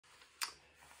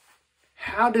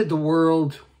How did the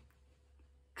world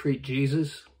treat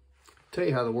Jesus? I'll tell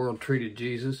you how the world treated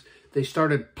Jesus. They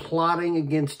started plotting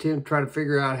against him, trying to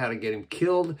figure out how to get him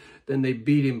killed. Then they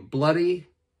beat him bloody,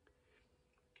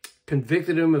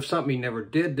 convicted him of something he never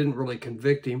did, didn't really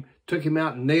convict him, took him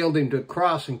out and nailed him to a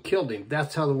cross and killed him.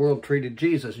 That's how the world treated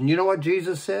Jesus. And you know what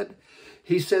Jesus said?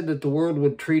 He said that the world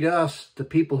would treat us, the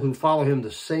people who follow him,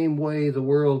 the same way the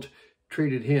world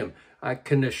treated him. I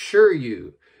can assure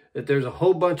you that there's a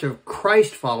whole bunch of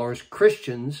Christ followers,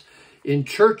 Christians, in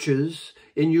churches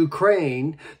in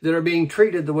Ukraine that are being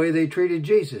treated the way they treated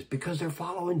Jesus because they're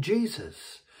following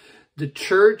Jesus. The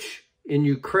church in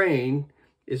Ukraine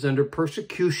is under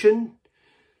persecution,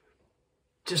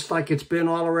 just like it's been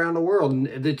all around the world.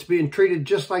 And it's being treated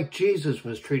just like Jesus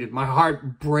was treated. My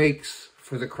heart breaks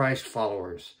for the Christ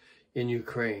followers in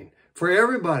Ukraine, for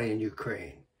everybody in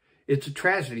Ukraine. It's a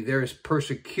tragedy. There is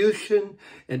persecution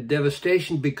and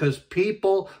devastation because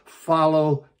people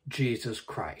follow Jesus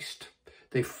Christ.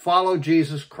 They follow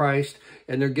Jesus Christ,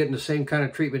 and they're getting the same kind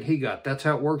of treatment he got. That's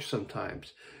how it works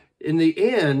sometimes. In the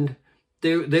end,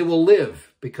 they will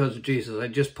live because of Jesus. I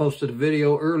just posted a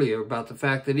video earlier about the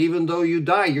fact that even though you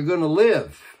die, you're going to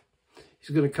live.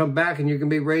 He's going to come back and you're going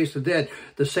to be raised from the dead.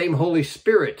 The same Holy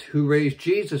Spirit who raised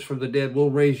Jesus from the dead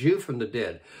will raise you from the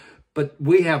dead. But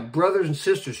we have brothers and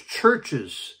sisters,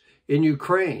 churches in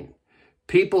Ukraine,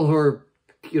 people who are,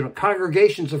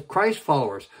 congregations of Christ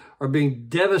followers are being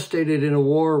devastated in a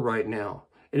war right now.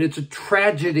 And it's a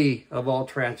tragedy of all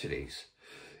tragedies.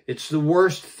 It's the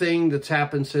worst thing that's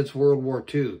happened since World War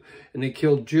II. And they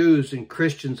killed Jews and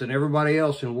Christians and everybody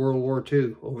else in World War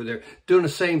II over there. Doing the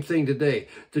same thing today.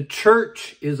 The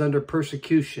church is under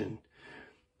persecution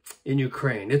in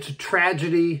Ukraine. It's a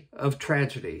tragedy of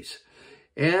tragedies.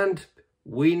 And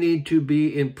we need to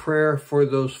be in prayer for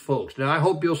those folks. Now, I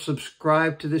hope you'll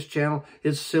subscribe to this channel.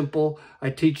 It's simple.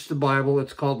 I teach the Bible.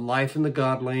 It's called Life in the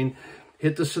God Lane.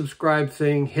 Hit the subscribe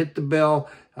thing. Hit the bell.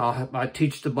 I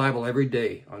teach the Bible every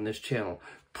day on this channel.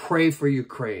 Pray for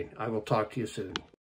Ukraine. I will talk to you soon.